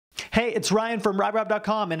Hey, it's Ryan from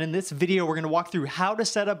RyRab.com, and in this video, we're going to walk through how to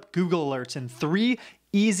set up Google Alerts in 3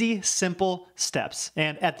 easy, simple steps.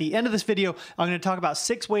 And at the end of this video, I'm going to talk about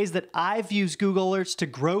 6 ways that I've used Google Alerts to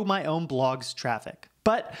grow my own blog's traffic.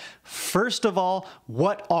 But first of all,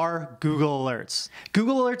 what are Google Alerts?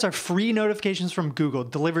 Google Alerts are free notifications from Google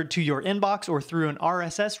delivered to your inbox or through an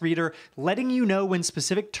RSS reader, letting you know when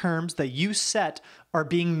specific terms that you set are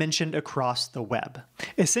being mentioned across the web.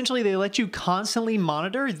 Essentially, they let you constantly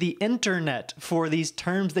monitor the internet for these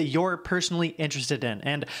terms that you're personally interested in.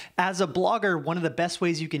 And as a blogger, one of the best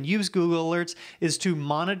ways you can use Google Alerts is to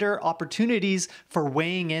monitor opportunities for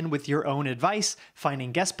weighing in with your own advice,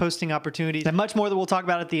 finding guest posting opportunities, and much more that we'll talk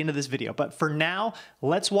about at the end of this video. But for now,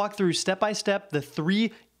 let's walk through step by step the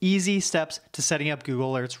 3 easy steps to setting up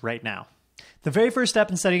Google Alerts right now. The very first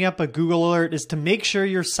step in setting up a Google Alert is to make sure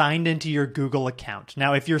you're signed into your Google account.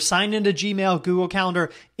 Now, if you're signed into Gmail, Google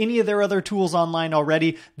Calendar, any of their other tools online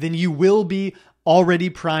already, then you will be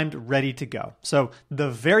already primed, ready to go. So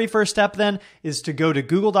the very first step then is to go to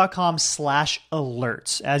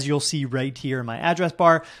google.com/alerts, as you'll see right here in my address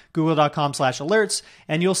bar, google.com/alerts,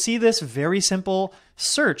 and you'll see this very simple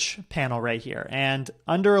search panel right here. And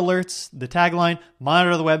under alerts, the tagline,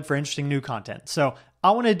 monitor the web for interesting new content. So I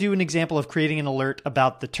want to do an example of creating an alert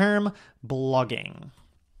about the term blogging.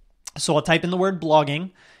 So I'll type in the word blogging,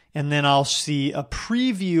 and then I'll see a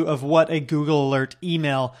preview of what a Google Alert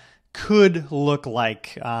email could look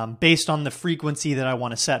like based on the frequency that I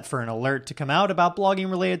want to set for an alert to come out about blogging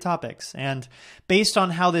related topics. And based on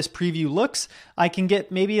how this preview looks, I can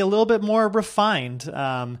get maybe a little bit more refined.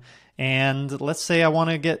 And let's say I want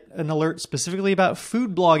to get an alert specifically about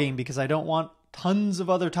food blogging because I don't want tons of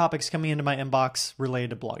other topics coming into my inbox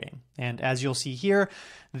related to blogging. And as you'll see here,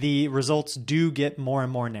 the results do get more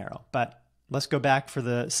and more narrow. But let's go back for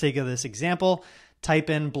the sake of this example, type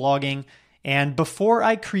in blogging. And before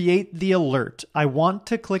I create the alert, I want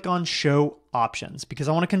to click on show options because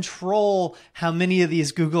I want to control how many of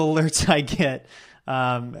these Google alerts I get.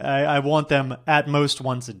 I want them at most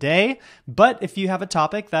once a day. But if you have a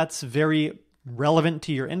topic that's very relevant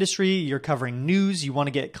to your industry, you're covering news, you want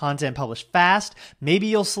to get content published fast, maybe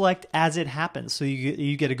you'll select as it happens. So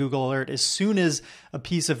you get a Google alert as soon as a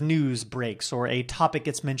piece of news breaks or a topic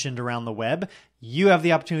gets mentioned around the web, you have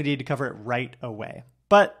the opportunity to cover it right away.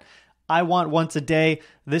 But I want once a day.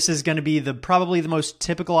 This is going to be probably the most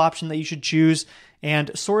typical option that you should choose.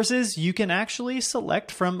 And sources, you can actually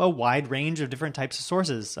select from a wide range of different types of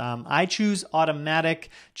sources. I choose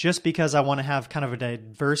automatic just because I want to have kind of a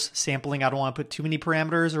diverse sampling. I don't want to put too many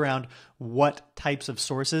parameters around what types of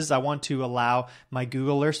sources I want to allow my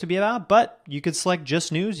Google alerts to be about. But you could select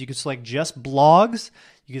just news. You could select just blogs.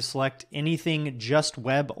 You could select anything just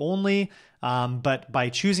web only. But by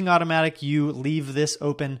choosing automatic, you leave this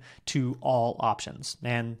open to all options.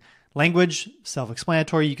 And language,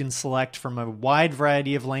 self-explanatory. You can select from a wide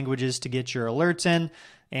variety of languages to get your alerts in,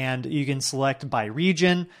 and you can select by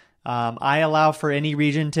region. I allow for any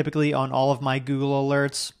region typically on all of my Google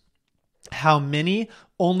alerts. How many?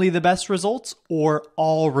 Only the best results or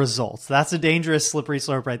all results? That's a dangerous slippery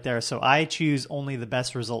slope right there. So I choose only the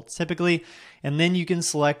best results typically. And then you can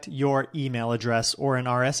select your email address or an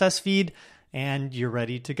RSS feed and you're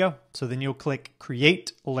ready to go. So then you'll click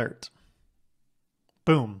Create Alert.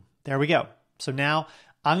 Boom. There we go. So now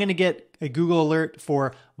I'm going to get a Google alert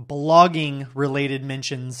for blogging related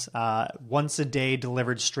mentions once a day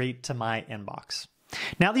delivered straight to my inbox.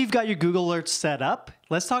 Now that you've got your Google alerts set up,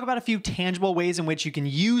 let's talk about a few tangible ways in which you can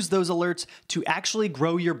use those alerts to actually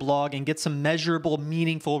grow your blog and get some measurable,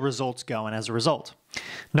 meaningful results going as a result.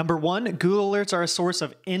 Number 1, Google alerts are a source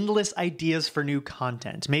of endless ideas for new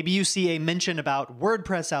content. Maybe you see a mention about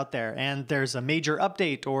WordPress out there and there's a major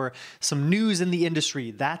update or some news in the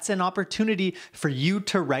industry. That's an opportunity for you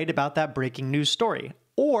to write about that breaking news story.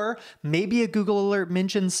 Or maybe a Google alert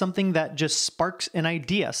mentions something that just sparks an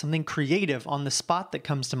idea, something creative on the spot that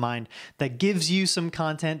comes to mind that gives you some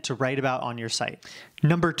content to write about on your site.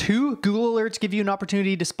 Number 2, Google alerts give you an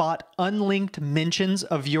opportunity to spot unlinked mentions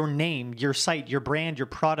of your name, your site, your brand, your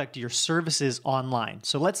product, your services online.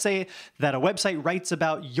 So let's say that a website writes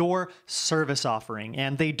about your service offering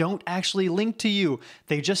and they don't actually link to you.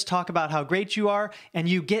 They just talk about how great you are and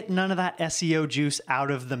you get none of that SEO juice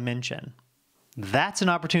out of the mention. That's an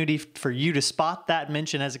opportunity for you to spot that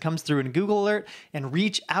mention as it comes through in a Google alert and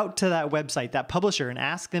reach out to that website, that publisher, and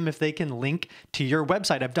ask them if they can link to your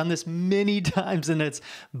website. I've done this many times, and it's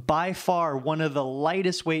by far one of the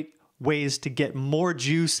lightest weight ways to get more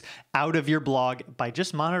juice out of your blog by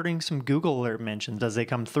just monitoring some Google alert mentions as they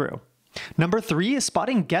come through. Number 3 is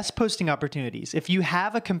spotting guest posting opportunities. If you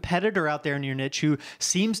have a competitor out there in your niche who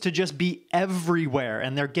seems to just be everywhere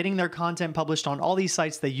and they're getting their content published on all these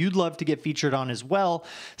sites that you'd love to get featured on as well,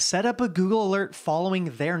 set up a Google alert following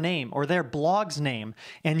their name or their blog's name,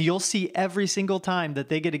 and you'll see every single time that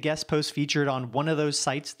they get a guest post featured on one of those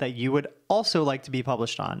sites that you would also like to be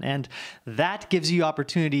published on. And that gives you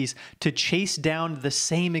opportunities to chase down the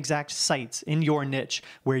same exact sites in your niche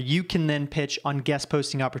where you can then pitch on guest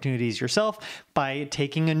posting opportunities yourself by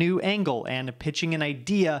taking a new angle and pitching an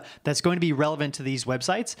idea that's going to be relevant to these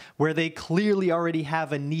websites where they clearly already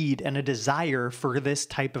have a need and a desire for this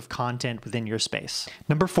type of content within your space.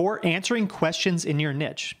 Number 4, answering questions in your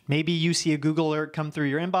niche. Maybe you see a Google alert come through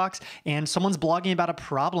your inbox and someone's blogging about a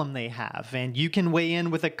problem they have, and you can weigh in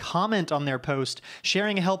with a comment on their post,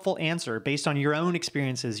 sharing a helpful answer based on your own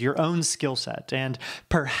experiences, your own skill set. And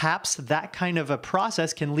perhaps that kind of a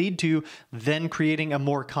process can lead to then creating a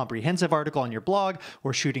more comprehensive article on your blog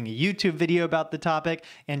or shooting a YouTube video about the topic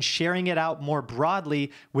and sharing it out more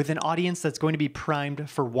broadly with an audience that's going to be primed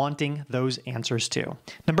for wanting those answers too.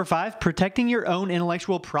 Number 5, protecting your own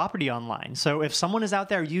intellectual property online. So if someone is out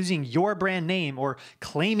there using your brand name or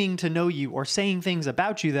claiming to know you or saying things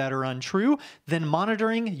about you that are untrue, then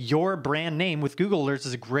monitoring your brand name with Google Alerts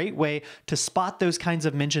is a great way to spot those kinds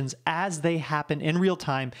of mentions as they happen in real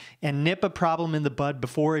time and nip a problem in the bud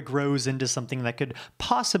before it grows into something that could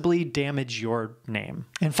possibly damage your name.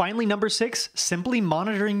 And finally, number 6, simply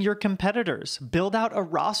monitoring your competitors. Build out a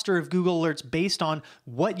roster of Google Alerts based on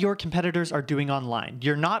what your competitors are doing online.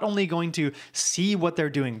 You're not only going to see what they're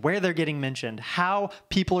doing, where they're getting mentioned, how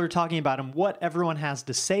people are talking about them, what everyone has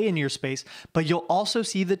to say in your space, but you'll also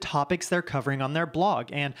see the topics they're covering on their blog.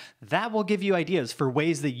 And that will give you ideas for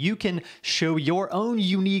ways that you can show your own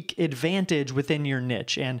unique advantage within your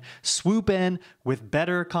niche and swoop in with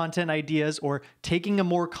better content ideas or taking a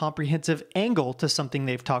more comprehensive angle to something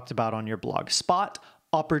they've talked about on your blog. Spot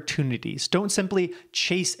opportunities. Don't simply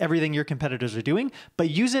chase everything your competitors are doing, but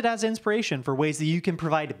use it as inspiration for ways that you can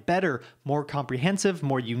provide better, more comprehensive,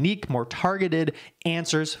 more unique, more targeted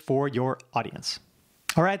answers for your audience.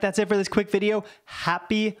 All right, that's it for this quick video.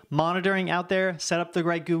 Happy monitoring out there. Set up the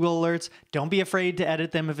right Google alerts. Don't be afraid to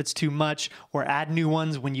edit them if it's too much or add new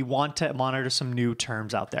ones when you want to monitor some new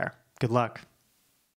terms out there. Good luck.